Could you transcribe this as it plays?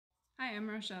Hi, I'm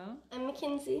Rochelle. I'm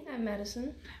Mackenzie. I'm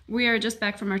Madison. We are just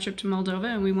back from our trip to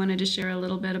Moldova, and we wanted to share a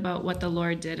little bit about what the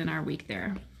Lord did in our week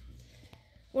there.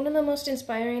 One of the most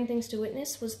inspiring things to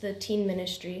witness was the teen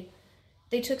ministry.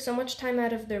 They took so much time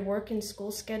out of their work and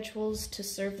school schedules to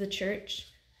serve the church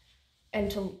and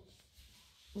to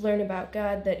learn about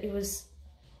God that it was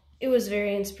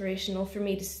very inspirational for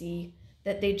me to see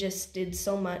that they just did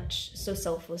so much so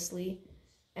selflessly,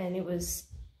 and it was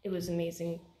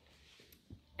amazing.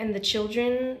 And the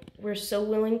children were so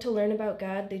willing to learn about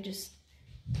God. They just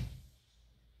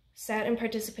sat and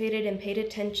participated and paid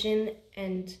attention,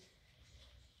 and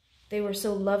they were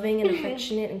so loving and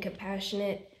affectionate and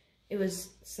compassionate. It was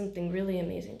something really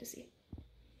amazing to see.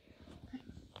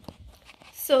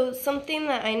 So something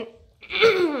that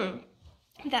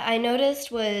I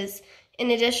noticed was, in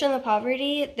addition to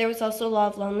poverty, there was also a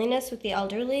lot of loneliness with the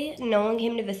elderly. No one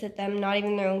came to visit them, not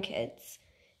even their own kids.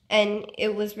 And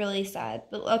it was really sad.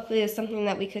 But luckily it was something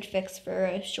that we could fix for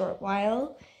a short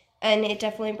while. And it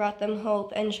definitely brought them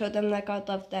hope and showed them that God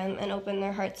loved them and opened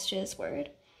their hearts to His Word.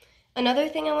 Another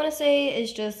thing I want to say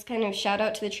is just kind of shout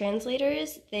out to the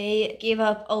translators. They gave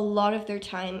up a lot of their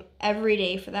time every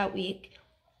day for that week.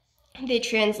 They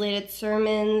translated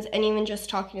sermons, and even just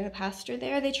talking to the pastor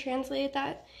there, they translated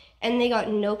that. And they got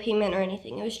no payment or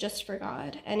anything. It was just for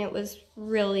God. And it was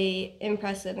really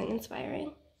impressive and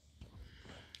inspiring.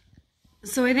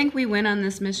 So I think we went on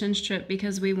this missions trip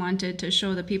because we wanted to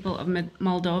show the people of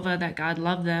Moldova that God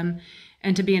loved them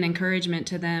and to be an encouragement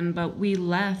to them. But we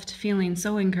left feeling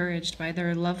so encouraged by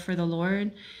their love for the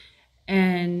Lord.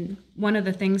 And one of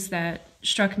the things that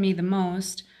struck me the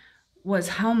most was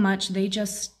how much they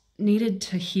just needed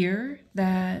to hear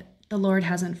that the Lord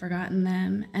hasn't forgotten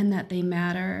them and that they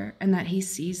matter and that He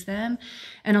sees them.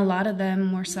 And a lot of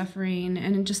them were suffering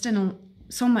and just in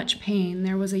so much pain.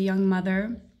 There was a young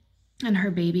mother, and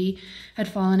her baby had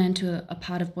fallen into a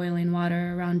pot of boiling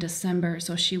water around December,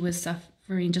 so she was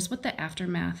suffering just with the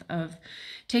aftermath of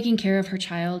taking care of her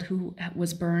child who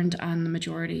was burned on the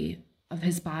majority of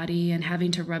his body and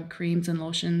having to rub creams and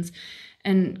lotions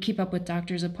and keep up with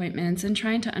doctor's appointments and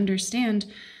trying to understand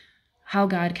how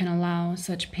God can allow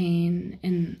such pain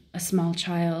in a small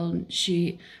child.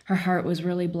 Her heart was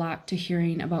really blocked to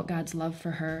hearing about God's love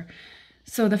for her.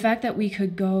 So the fact that we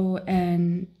could go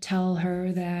and tell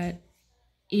her that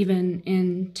even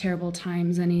in terrible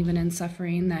times and even in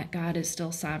suffering, that God is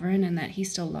still sovereign and that He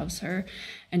still loves her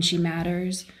and she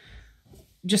matters,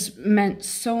 just meant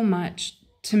so much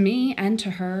to me and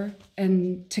to her,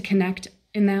 and to connect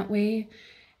in that way.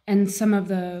 And some of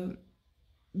the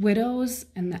widows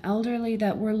and the elderly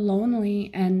that were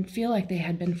lonely and feel like they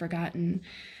had been forgotten,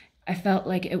 I felt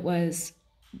like it was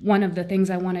one of the things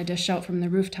I wanted to shout from the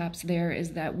rooftops there,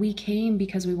 is that we came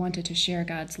because we wanted to share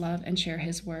God's love and share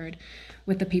His word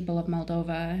with the people of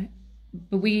Moldova.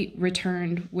 But we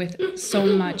returned with so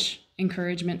much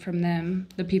encouragement from them.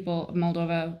 The people of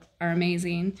Moldova are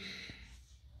amazing.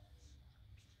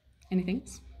 Anything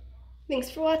else?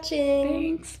 Thanks for watching.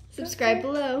 Thanks. Subscribe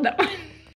below. No.